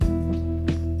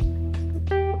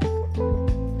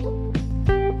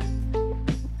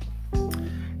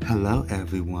Hello,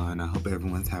 everyone. I hope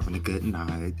everyone's having a good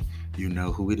night. You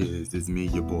know who it is. It's me,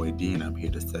 your boy Dean. I'm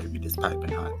here to serve you this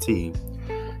piping hot tea.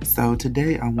 So,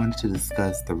 today I wanted to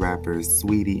discuss the rappers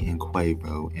Saweetie and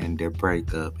Quavo and their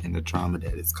breakup and the drama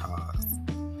that it's caused.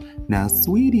 Now,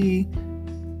 Saweetie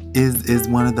is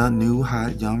one of the new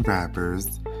hot young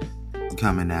rappers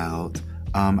coming out.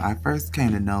 I first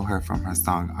came to know her from her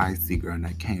song Icy Girl, and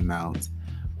that came out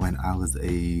when I was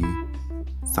a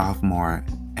sophomore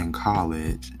in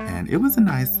college, and it was a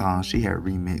nice song. She had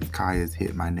remixed Kaya's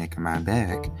Hit My Neck and My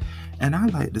Back, and I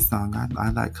liked the song. I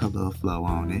like her little flow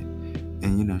on it.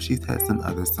 And she's had some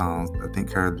other songs. I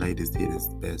think her latest hit is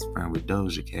Best Friend with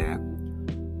Doja Cat.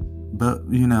 But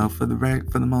for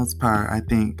the most part,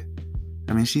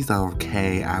 she's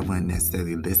okay. I wouldn't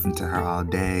necessarily listen to her all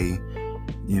day.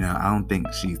 I don't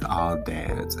think she's all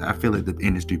that. I feel like the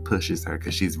industry pushes her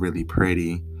because she's really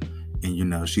pretty,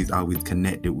 and she's always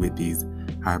connected with these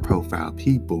high profile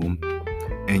people.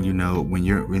 And when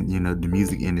the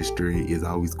music industry is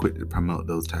always quick to promote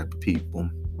those type of people.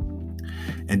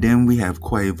 And then we have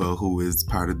Quavo, who is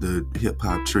part of the hip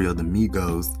hop trio the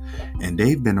Migos, and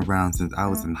they've been around since I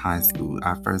was in high school.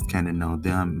 I first came to know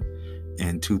them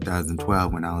in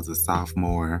 2012 when I was a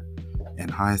sophomore in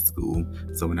high school.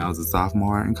 So when I was a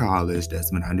sophomore in college,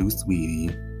 that's when I knew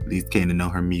Saweetie, at least came to know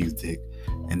her music.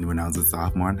 And when I was a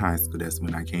sophomore in high school, that's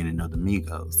when I came to know the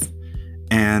Migos.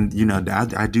 And,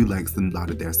 I do like a lot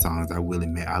of their songs. I will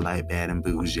admit, I like Bad and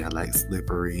Bougie. I like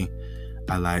Slippery.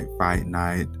 I like Fight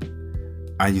Night.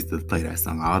 I used to play that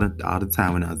song all the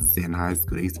time when I was in high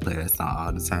school. I used to play that song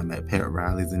all the time at pet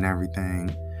rallies and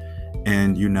everything.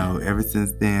 And, ever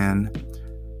since then,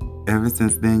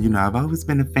 I've always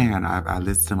been a fan. I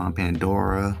listen to them on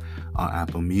Pandora, on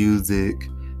Apple Music.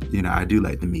 I do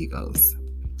like the Migos.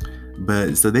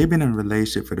 But so they've been in a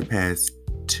relationship for the past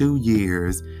 2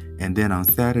 years, and then on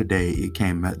Saturday it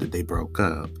came out that they broke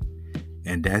up.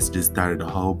 And that's just started a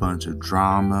whole bunch of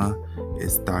drama. It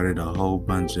started a whole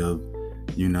bunch of,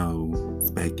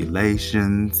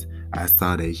 speculations. I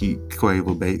saw that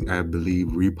Quavo, I believe,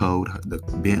 repoed the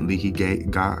Bentley he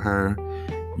got her.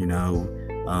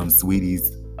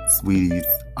 Saweetie's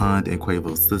aunt and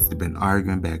Quavo's sister been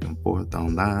arguing back and forth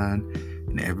online,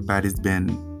 and everybody's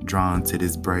been drawn to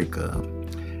this breakup.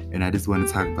 And I just want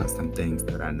to talk about some things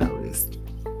that I noticed.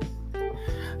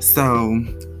 So,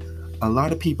 a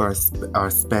lot of people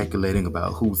are speculating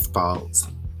about whose fault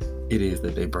it is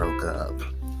that they broke up.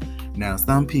 Now,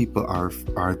 some people are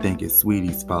thinking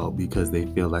Saweetie's fault because they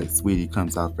feel like Saweetie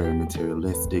comes off very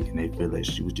materialistic, and they feel like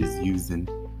she was just using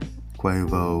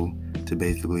Quavo to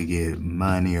basically get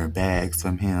money or bags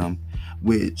from him,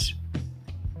 which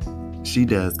she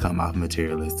does come off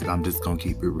materialistic. I'm just gonna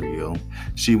keep it real.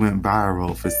 She went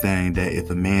viral for saying that if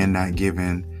a man not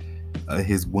giving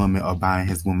his woman or buying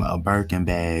his woman a Birkin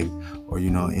bag or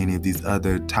any of these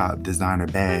other top designer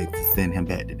bags, to send him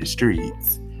back to the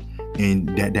streets. And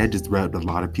that just rubbed a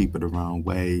lot of people the wrong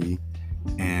way,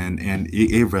 and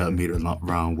it rubbed me the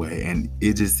wrong way. And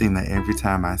it just seemed like every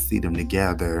time I see them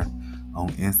together on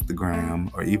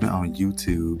Instagram or even on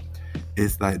YouTube,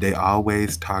 it's like they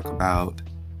always talk about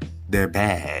their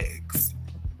bags.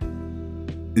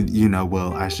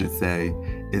 I should say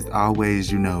it's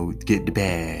always, get the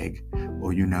bag,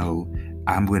 or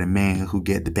I'm with a man who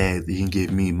get the bag that he can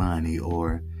give me money,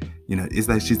 or it's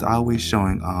like she's always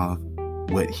showing off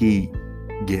what he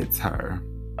gets her.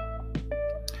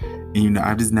 And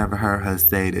I've just never heard her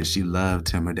say that she loved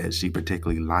him or that she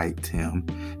particularly liked him.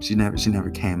 She never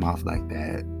came off like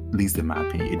that, at least in my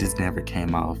opinion. It just never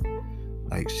came off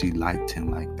like she liked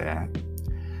him like that.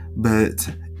 But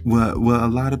what a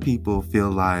lot of people feel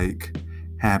like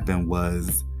happened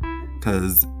was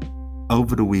because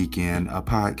over the weekend, a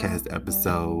podcast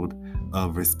episode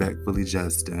of Respectfully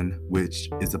Justin, which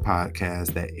is a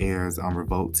podcast that airs on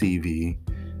Revolt TV,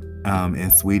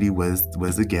 and Saweetie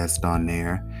was a guest on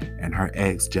there, and her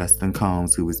ex Justin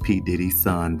Combs, who was P. Diddy's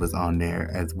son, was on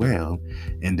there as well,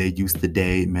 and they used to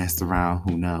date, mess around,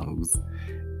 who knows.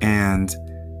 And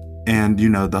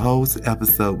the whole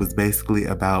episode was basically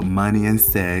about money and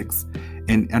sex.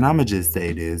 And I'm gonna just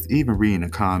say this, even reading the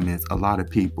comments, a lot of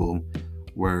people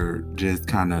were just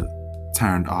kind of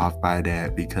turned off by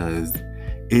that, because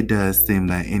it does seem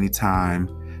like anytime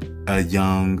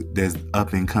there's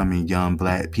up and coming young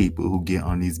Black people who get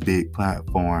on these big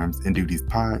platforms and do these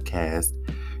podcasts,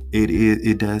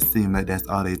 it does seem like that's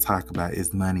all they talk about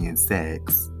is money and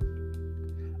sex.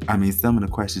 I mean, some of the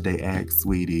questions they asked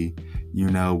Saweetie,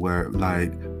 were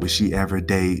like, would she ever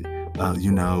date,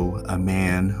 a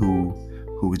man who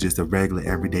was just a regular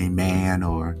everyday man,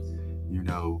 or,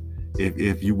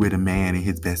 if you with a man and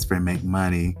his best friend make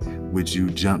money, would you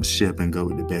jump ship and go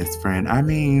with the best friend? I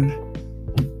mean,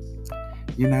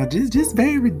 just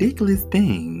very ridiculous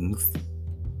things.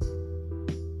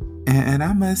 And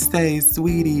I must say,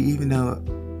 Sweetie, even though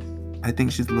I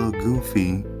think she's a little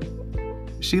goofy,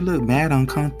 she looked mad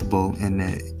uncomfortable in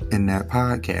that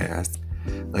podcast.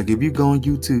 Like, if you go on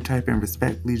YouTube, type in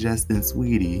Respectfully Justin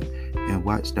Sweetie and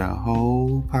watch that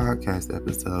whole podcast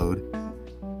episode,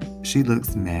 she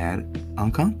looks mad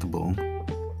uncomfortable.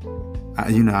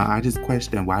 I just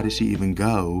question, why did she even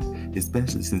go,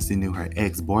 especially since she knew her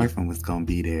ex-boyfriend was going to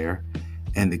be there.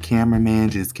 And the cameraman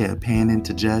just kept panning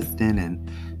to Justin, and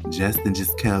Justin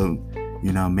just kept,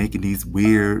 making these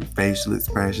weird facial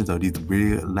expressions or these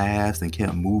weird laughs and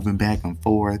kept moving back and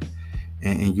forth.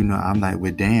 And I'm like,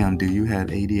 well, damn, do you have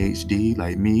ADHD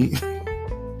like me?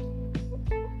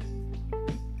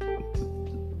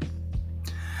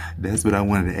 That's what I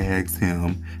wanted to ask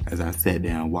him as I sat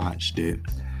down and watched it.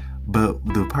 But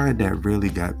the part that really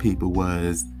got people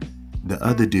was the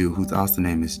other dude, whose also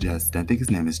name is Justin. I think his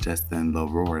name is Justin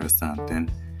Leroy or something.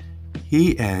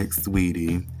 He asked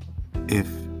Sweetie if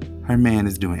her man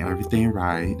is doing everything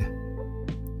right.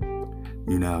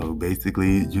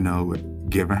 Basically,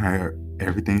 giving her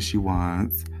everything she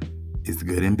wants, is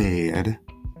good in bed.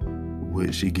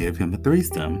 Would she give him a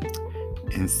threesome?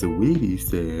 And Sweetie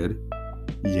said,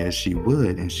 yes, she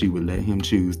would. And she would let him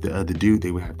choose the other dude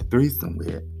they would have the threesome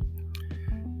with.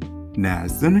 Now,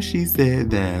 as soon as she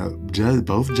said that,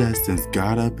 both Justins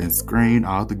got up and screamed,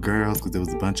 all the girls, because there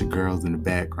was a bunch of girls in the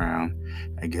background.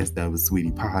 I guess that was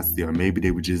Sweetie posse, or maybe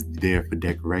they were just there for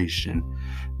decoration.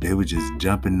 They were just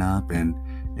jumping up and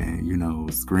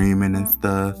screaming and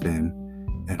stuff and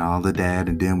all of that.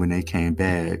 And then when they came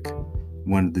back,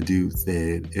 one of the dudes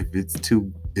said, if it's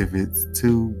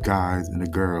two guys and a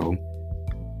girl,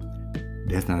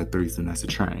 that's not a threesome, that's a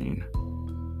train.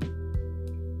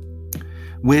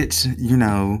 Which,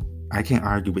 I can't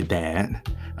argue with that,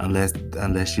 unless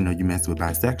you mess with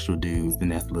bisexual dudes, then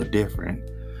that's a little different.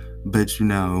 But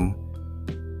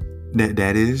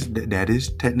that is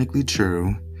technically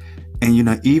true.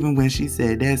 And even when she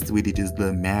said that, Sweetie just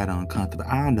looked mad uncomfortable.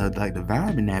 I don't know, like the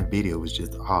vibe in that video was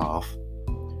just off.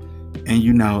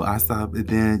 And I saw it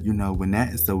then, when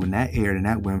that aired and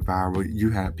that went viral,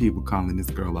 you had people calling this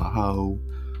girl a hoe,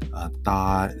 a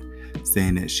thought,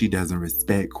 saying that she doesn't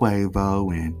respect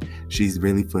Quavo and she's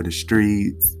really for the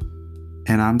streets.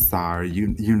 And I'm sorry,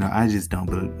 I just don't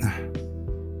believe.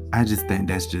 I just think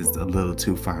that's just a little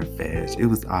too far-fetched. It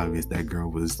was obvious that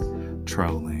girl was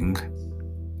trolling.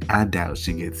 I doubt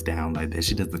she gets down like that.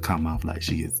 She doesn't come off like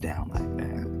she gets down like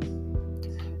that.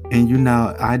 And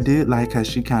I did like how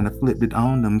she kind of flipped it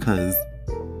on them, because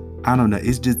I don't know,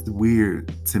 it's just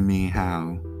weird to me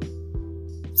how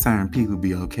certain people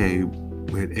be okay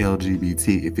with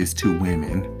LGBT if it's two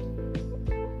women.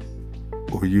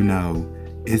 Or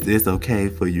it's okay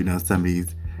for some of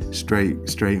these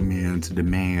straight men to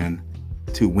demand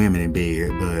two women in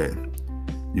bed, but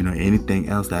anything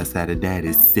else outside of that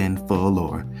is sinful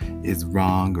or is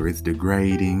wrong or it's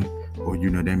degrading, or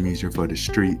that means you're for the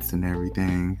streets and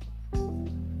everything.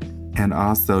 And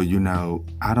also,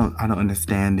 I don't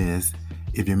understand this.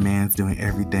 If your man's doing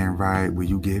everything right, will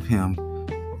you give him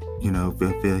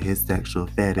fulfill his sexual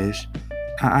fetish?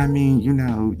 I mean,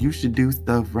 you should do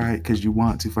stuff right because you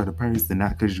want to for the person,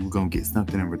 not because you're going to get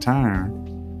something in return.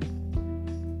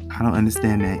 I don't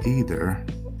understand that either.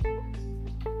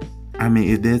 I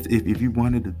mean, if you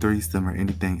wanted a threesome or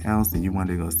anything else and you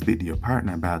wanted to go speak to your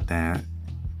partner about that,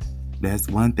 that's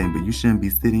one thing. But you shouldn't be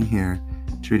sitting here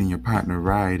treating your partner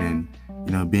right and,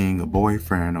 being a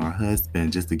boyfriend or a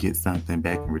husband just to get something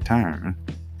back in return.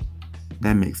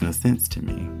 That makes no sense to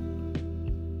me.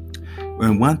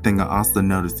 And one thing I also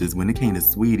noticed is when it came to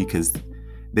Sweetie, because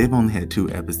they've only had 2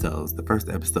 episodes. The first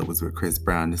episode was with Chris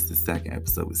Brown. This is the second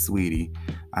episode with Sweetie.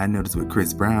 I noticed with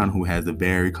Chris Brown, who has a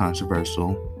very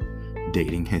controversial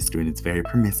dating history and it's a very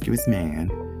promiscuous man.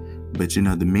 But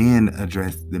the men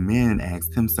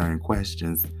asked him certain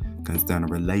questions concerning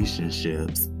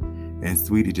relationships. And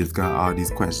Sweetie just got all these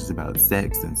questions about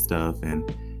sex and stuff. And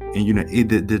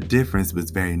the difference was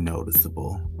very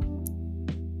noticeable.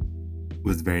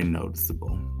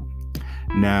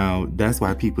 Now, that's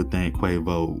why people think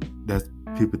Quavo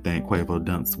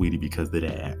dumped Sweetie because of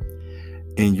that.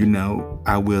 And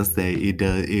I will say it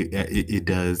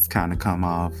does kind of come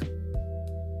off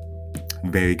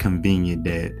very convenient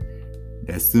that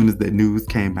as soon as the news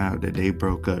came out that they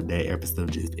broke up, that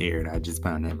episode just aired. I just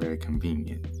found that very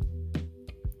convenient.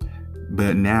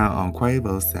 But now on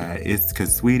Quavo's side, it's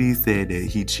because Sweetie said that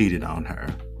he cheated on her.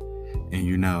 And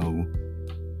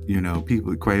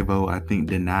people, Quavo, I think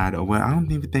denied, or well, I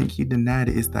don't even think he denied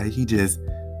it. It's like he just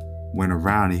went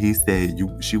around and he said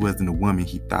she wasn't a woman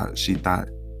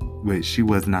she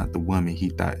was not the woman he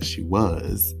thought she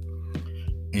was.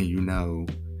 And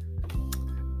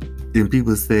and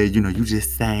people said, you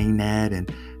just saying that,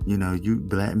 and you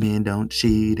black men don't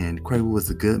cheat, and Quavo was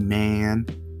a good man.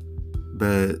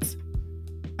 But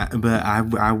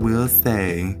I will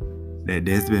say that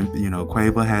there's been,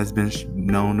 Quavo has been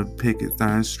known to picket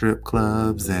certain strip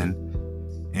clubs, and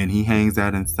he hangs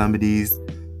out in some of these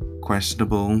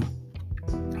questionable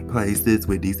places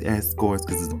with these escorts,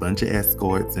 because there's a bunch of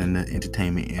escorts in the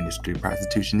entertainment industry.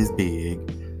 Prostitution is big.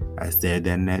 I said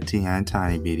that in that T.I. and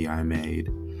Tiny video I made.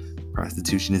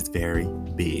 Prostitution is very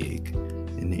big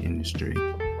in the industry.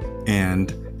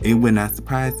 And it would not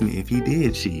surprise me if he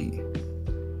did cheat.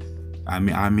 I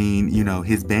mean,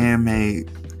 his bandmate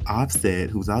Offset,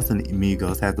 who's also in the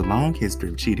Migos, has a long history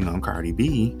of cheating on Cardi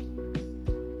B.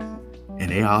 And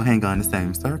they all hang on the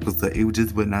same circle, so it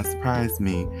just would not surprise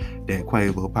me that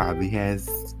Quavo probably has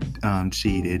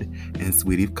cheated, and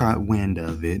Saweetie caught wind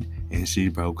of it, and she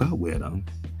broke up with him.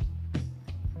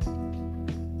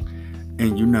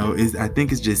 And I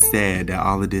think it's just sad that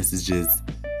all of this is just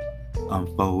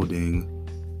unfolding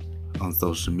on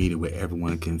social media where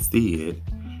everyone can see it.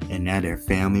 And now their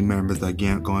family members are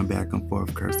going back and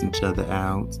forth, cursing each other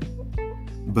out.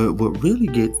 But what really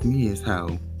gets me is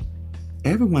how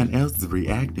everyone else is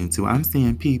reacting to it. I'm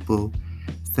seeing people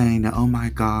saying that, oh my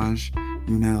gosh,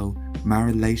 my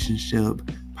relationship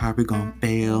probably gonna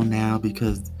fail now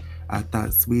because I thought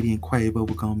Saweetie and Quavo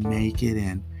were gonna make it,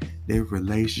 and their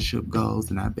relationship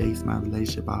goals, and I base my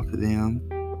relationship off of them.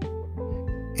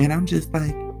 And I'm just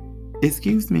like,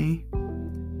 excuse me,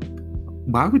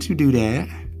 why would you do that?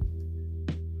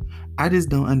 I just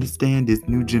don't understand this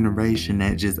new generation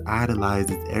that just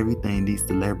idolizes everything these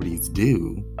celebrities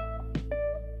do.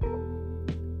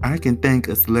 I can think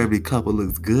a celebrity couple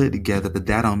looks good together, but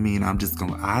that don't mean I'm just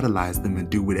gonna idolize them and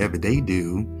do whatever they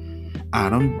do.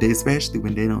 Especially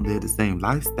when they don't live the same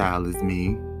lifestyle as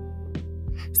me.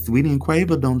 Saweetie and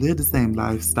Quavo don't live the same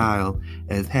lifestyle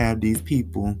as have these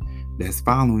people that's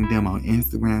following them on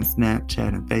Instagram, Snapchat,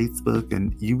 and Facebook,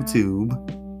 and YouTube.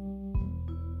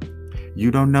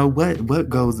 You don't know what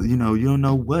goes, you don't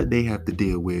know what they have to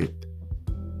deal with.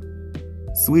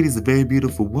 Saweetie's a very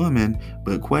beautiful woman,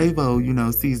 but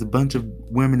Quavo, sees a bunch of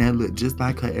women that look just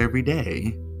like her every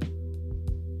day.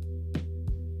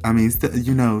 I mean,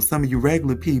 some of you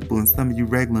regular people and some of you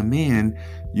regular men,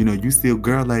 you see a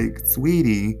girl like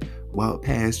Saweetie walk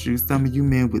past you. Some of you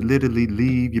men would literally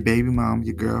leave your baby mom,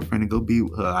 your girlfriend, and go be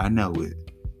with her. I know it,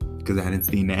 because I didn't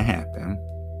see that happen.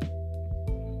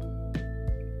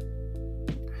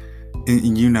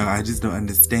 And I just don't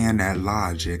understand that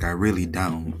logic. I really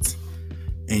don't.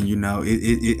 And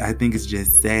I think it's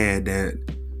just sad that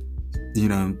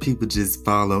people just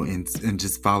follow and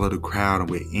just follow the crowd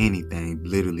with anything,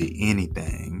 literally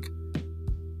anything.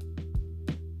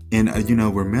 And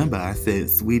remember I said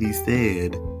Saweetie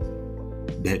said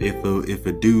that if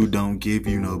a dude don't give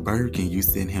you no Birkin, you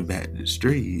send him back to the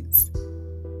streets.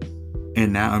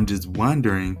 And now I'm just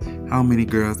wondering how many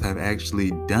girls have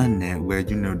actually done that, where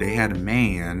they had a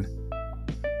man,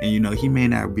 and he may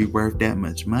not be worth that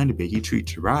much money, but he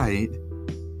treats you right.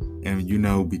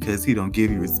 And because he don't give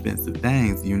you expensive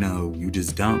things, you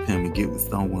just dump him and get with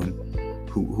someone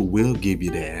who will give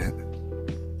you that.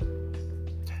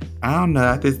 I don't know.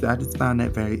 I just found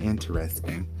that very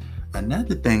interesting.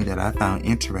 Another thing that I found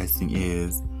interesting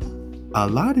is a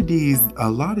lot of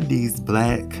these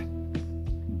black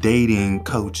dating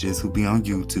coaches who be on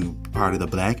YouTube, part of the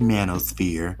Black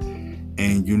Manosphere,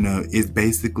 and it's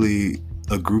basically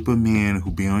a group of men who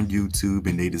be on YouTube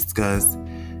and they discuss,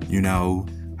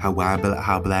 how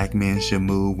black men should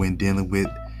move when dealing with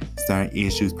certain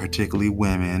issues, particularly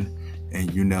women, and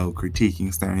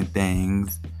critiquing certain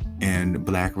things in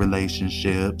black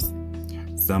relationships.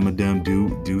 Some of them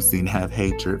do seem to have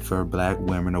hatred for black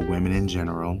women or women in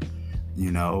general.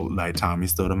 Like Tommy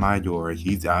Sotomayor.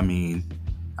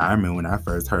 I remember when I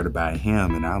first heard about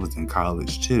him, and I was in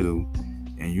college too.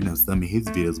 And some of his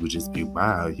videos would just be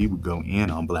wild. He would go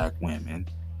in on black women,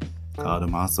 call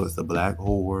them all sorts of black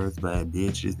whores, black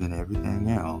bitches, and everything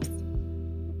else.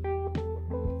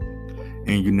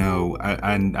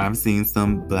 And I've seen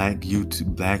some black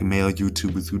male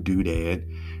YouTubers who do that,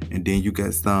 and then you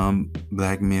got some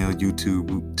black male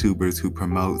YouTubers who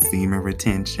promote semen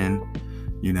retention.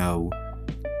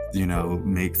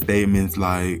 Make statements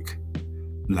like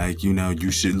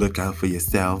you should look out for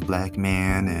yourself, black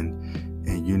man, and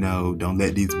don't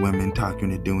let these women talk you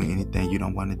into doing anything you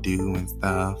don't want to do and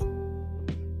stuff.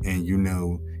 And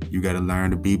you got to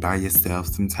learn to be by yourself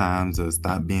sometimes, or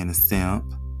stop being a simp.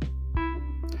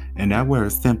 And that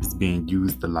word simp is being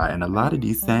used a lot. And a lot of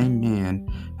these same men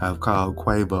have called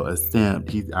Quavo a simp.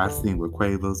 I've seen where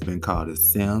Quavo's been called a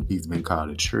simp. He's been called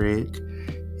a trick.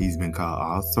 He's been called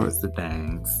all sorts of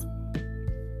things.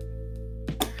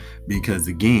 Because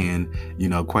again,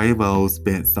 Quavo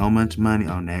spent so much money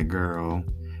on that girl.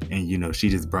 And, she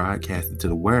just broadcast it to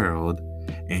the world.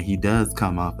 And he does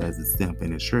come off as a simp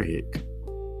and a trick.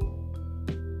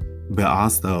 But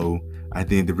also, I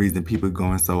think the reason people are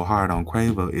going so hard on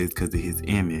Quavo is because of his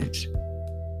image.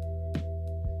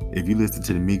 If you listen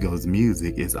to the Migos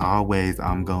music, it's always,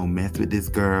 I'm going to mess with this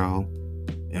girl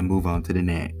and move on to the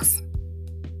next.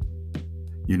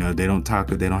 They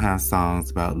don't have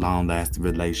songs about long-lasting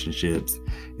relationships.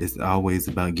 It's always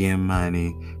about getting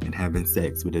money and having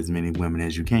sex with as many women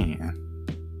as you can.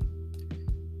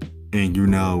 And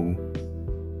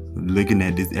looking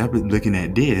at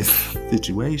this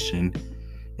situation,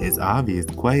 it's obvious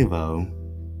Quavo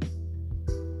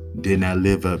did not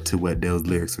live up to what those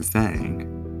lyrics were saying.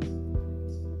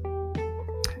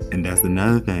 And that's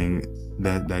another thing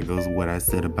that goes with what I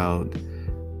said about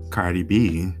Cardi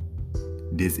B.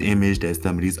 This image that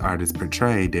some of these artists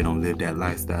portray, they don't live that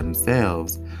lifestyle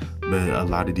themselves. But a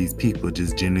lot of these people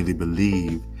just genuinely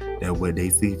believe that what they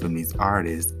see from these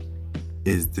artists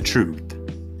is the truth.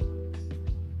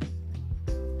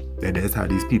 That's how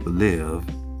these people live.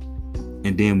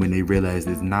 And then when they realize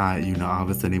it's not, all of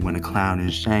a sudden they want to clown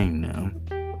and shame them.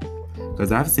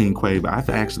 Because I've seen Quavo, I've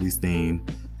actually seen,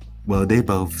 well, they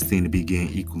both seem to be getting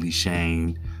equally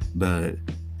shamed, but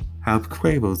how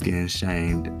Quavo's getting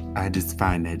shamed, I just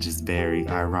find that just very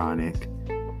ironic.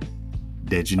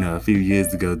 That, a few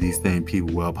years ago, these same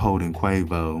people were upholding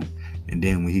Quavo, and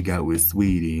then when he got with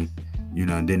Saweetie,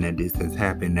 and then that this has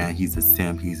happened, now he's a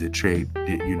simp, he's a trick,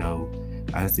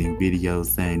 I've seen videos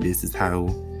saying this is how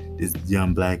this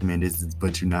young black man, this is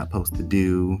what you're not supposed to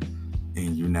do.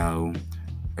 And,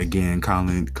 again,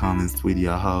 calling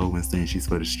Saweetie a hoe and saying she's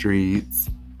for the streets.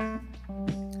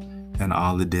 And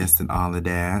all of this and all of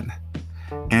that.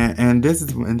 And this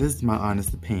is my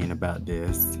honest opinion about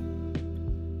this.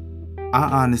 I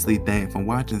honestly think from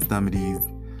watching some of these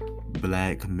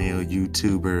black male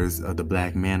YouTubers of the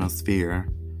black manosphere,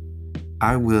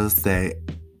 I will say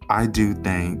I do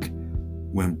think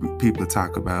when people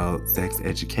talk about sex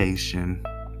education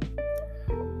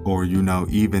or,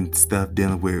 even stuff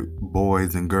dealing with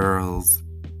boys and girls,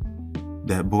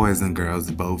 that boys and girls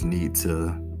both need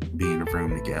to be in a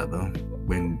room together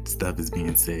when stuff is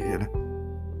being said.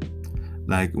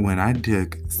 Like when I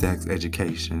took sex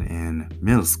education in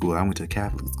middle school, I went to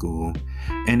Catholic school,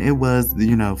 and it was,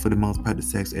 for the most part, the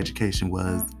sex education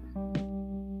was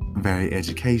very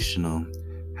educational.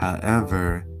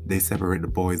 However, they separate the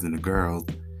boys and the girls.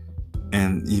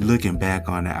 And looking back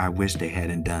on it, I wish they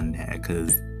hadn't done that,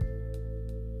 because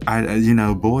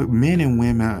men and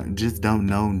women just don't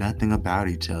know nothing about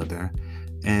each other.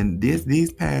 And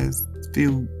these past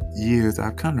few years,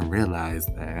 I've kind of realized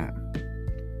that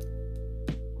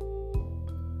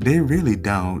they really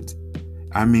don't.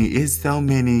 I mean, it's so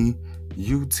many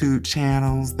YouTube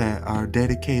channels that are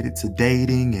dedicated to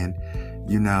dating, and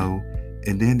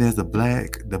and then there's the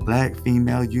black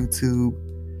female YouTube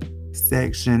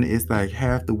section. It's like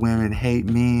half the women hate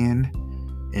men,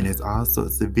 and it's all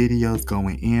sorts of videos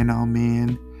going in on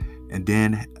men. And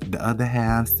then the other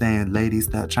half saying, ladies,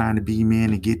 stop trying to be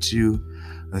men and get you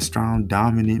a strong,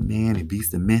 dominant man and be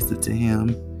submissive to him.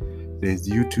 There's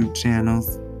YouTube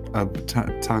channels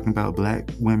talking about black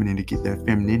women and to get their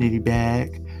femininity back.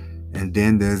 And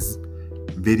then there's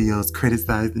videos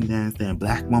criticizing them, saying,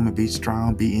 black woman, be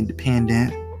strong, be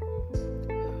independent.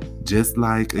 Just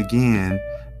like, again,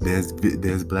 there's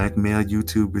black male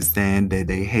YouTubers saying that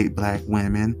they hate black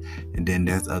women, and then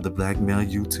there's other black male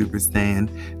YouTubers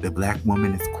saying the black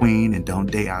woman is queen and don't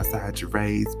date outside your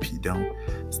race. Don't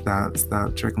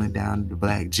stop trickling down the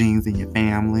black genes in your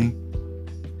family.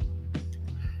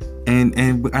 And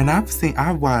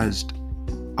I've watched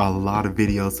a lot of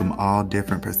videos from all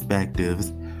different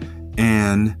perspectives,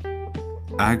 and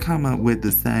I come up with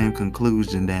the same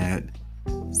conclusion that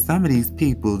some of these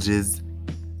people just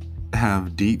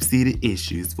have deep-seated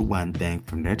issues, for one thing,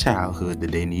 from their childhood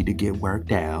that they need to get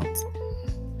worked out,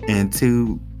 and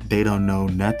two, they don't know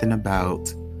nothing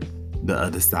about the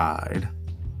other side.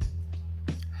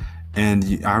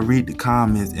 And I read the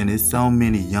comments, and it's so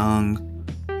many young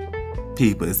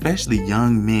people, especially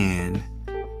young men,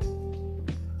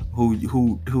 who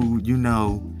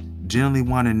generally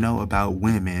want to know about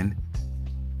women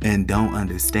and don't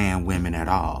understand women at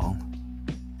all.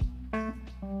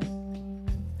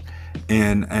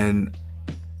 And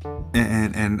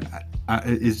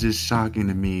it's just shocking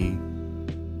to me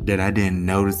that I didn't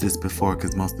notice this before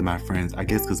because most of my friends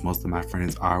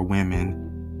are women.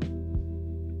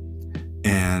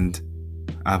 And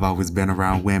I've always been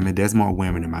around women. There's more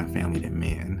women in my family than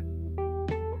men.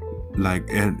 Like,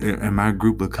 and my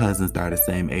group of cousins that are the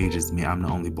same age as me, I'm the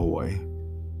only boy.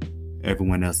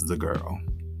 Everyone else is a girl.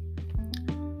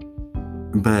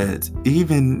 But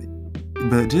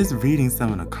just reading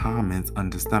some of the comments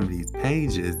under some of these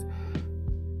pages,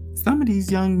 some of these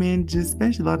young men, just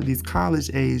especially a lot of these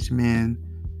college-age men,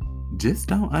 just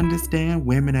don't understand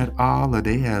women at all, or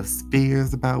they have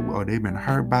fears about, or they've been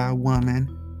hurt by a woman.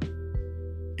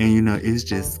 And, it's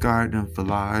just scarred them for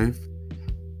life.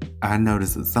 I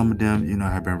noticed that some of them,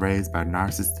 have been raised by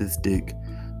narcissistic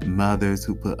mothers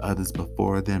who put others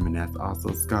before them, and that's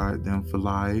also scarred them for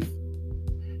life.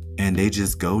 And they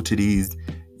just go to these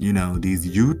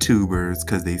YouTubers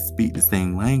because they speak the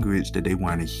same language that they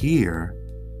want to hear.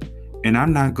 And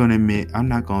I'm not going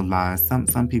to lie,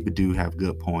 some people do have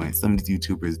good points. Some of these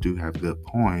YouTubers do have good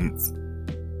points.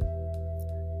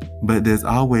 But there's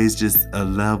always just a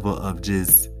level of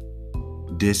just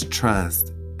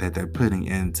distrust that they're putting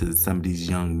into some of these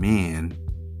young men.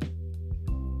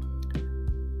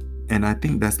 And I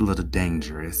think that's a little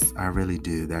dangerous. I really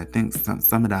do. I think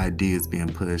some of the ideas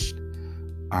being pushed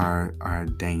are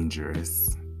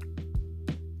dangerous.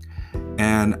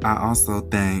 And I also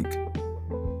think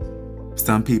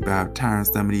some people have turned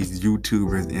some of these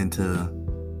YouTubers into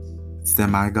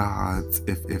semi-gods,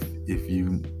 if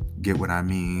you get what I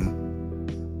mean.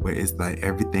 Where it's like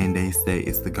everything they say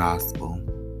is the gospel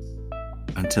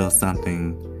until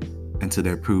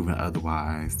they're proven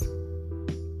otherwise.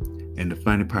 And the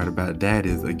funny part about that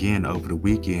is, again, over the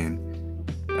weekend,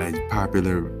 a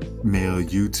popular male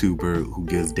YouTuber who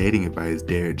gives dating advice,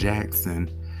 Derek Jackson,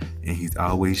 and he's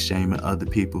always shaming other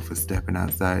people for stepping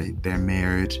outside their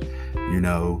marriage,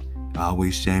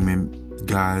 always shaming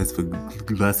guys for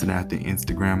lusting after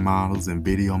Instagram models and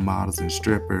video models and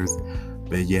strippers.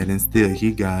 But yet and still,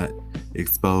 he got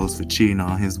exposed for cheating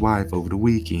on his wife over the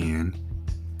weekend.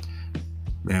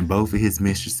 And both of his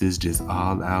mistresses just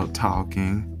all out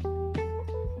talking.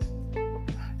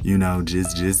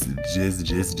 Just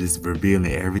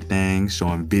revealing everything,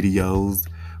 showing videos,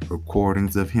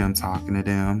 recordings of him talking to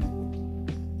them.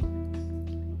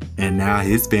 And now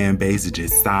his fan base is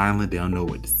just silent. They don't know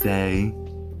what to say.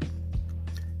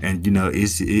 And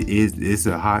it's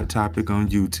a hot topic on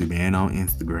YouTube and on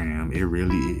Instagram. It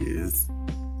really is.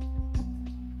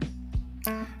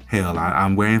 Hell,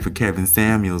 I'm waiting for Kevin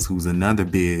Samuels, who's another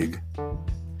big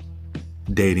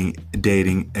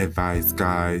dating advice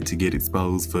guy, to get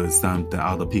exposed for something.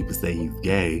 Although people say he's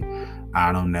gay,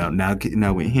 I don't know. Now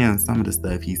with him, some of the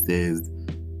stuff he says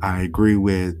I agree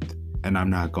with, and I'm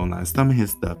not gonna lie, some of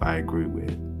his stuff I agree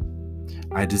with.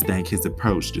 I just think his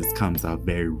approach just comes out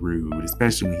very rude,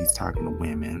 especially when he's talking to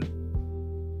women.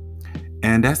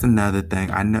 And that's another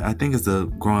thing. I think it's a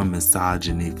growing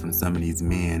misogyny from some of these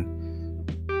men,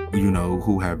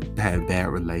 who have had bad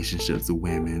relationships with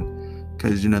women.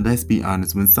 Because, let's be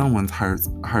honest, when someone hurts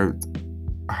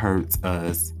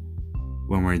us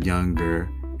when we're younger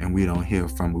and we don't hear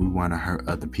from them, we want to hurt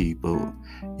other people,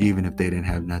 even if they didn't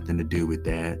have nothing to do with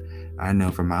that. I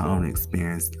know from my own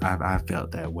experience, I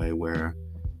felt that way, where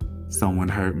someone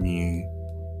hurt me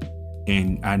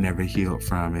and I never healed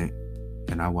from it,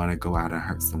 and I want to go out and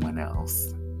hurt someone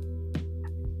else.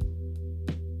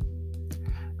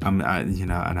 And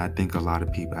I think a lot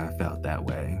of people have felt that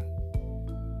way.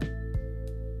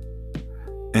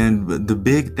 And the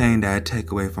big thing that I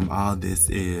take away from all this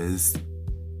is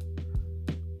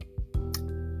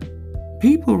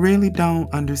people really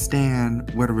don't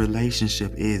understand what a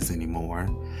relationship is anymore.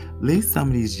 At least some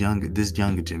of this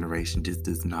younger generation just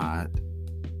does not.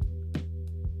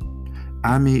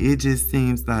 I mean, it just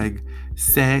seems like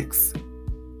sex,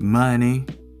 money,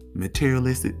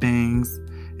 materialistic things,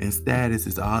 and status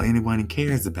is all anyone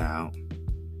cares about.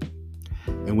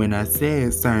 And when I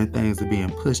said certain things are being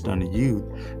pushed on the youth,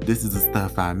 this is the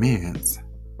stuff I meant.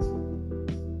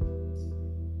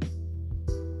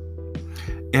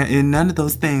 And none of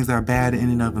those things are bad in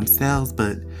and of themselves,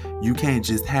 but you can't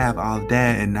just have all of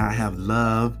that and not have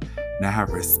love, not have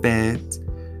respect,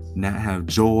 not have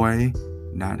joy,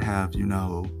 not have,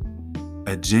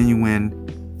 a genuine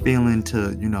feeling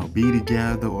to, be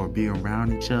together or be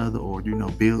around each other or,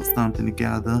 build something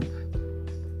together.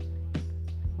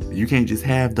 You can't just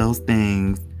have those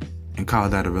things and call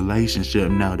that a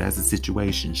relationship. No, that's a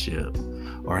situationship.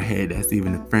 Or, hey, that's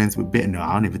even a friends with benefits. No,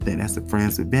 I don't even think that's a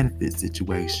friends with benefits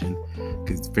situation.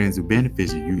 Because friends with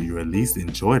benefits, you at least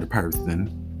enjoy the person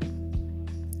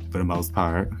for the most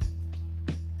part.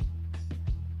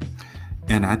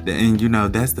 And you know,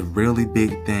 that's the really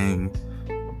big thing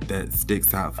that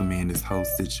sticks out for me in this whole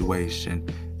situation.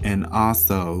 And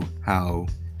also how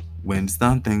when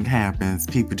something happens,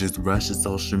 people just rush to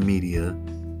social media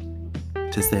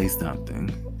to say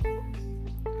something.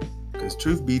 Because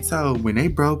truth be told, when they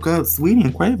broke up, Sweetie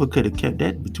and Quavo could have kept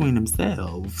that between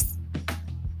themselves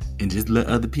and just let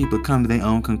other people come to their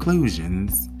own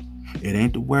conclusions. It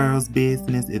ain't the world's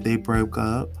business if they broke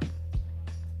up.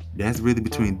 That's really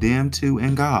between them two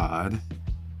and God.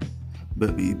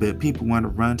 But people want to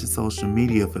run to social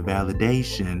media for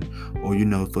validation or, you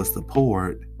know, for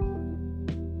support.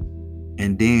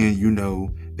 And then, you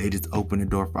know, they just open the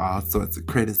door for all sorts of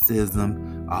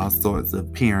criticism, all sorts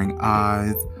of peering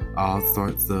eyes, all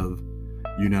sorts of,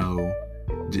 you know,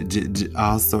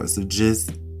 all sorts of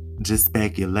just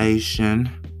speculation.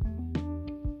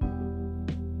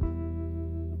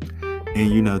 And,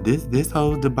 you know, this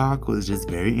whole debacle is just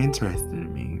very interesting to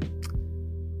me.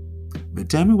 But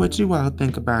tell me what you all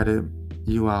think about it,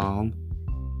 you all.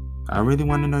 I really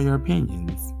want to know your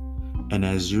opinions. And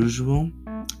as usual,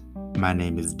 my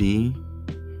name is Dee,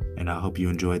 and I hope you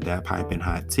enjoyed that piping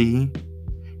hot tea.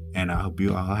 And I hope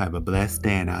you all have a blessed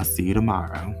day, and I'll see you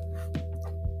tomorrow.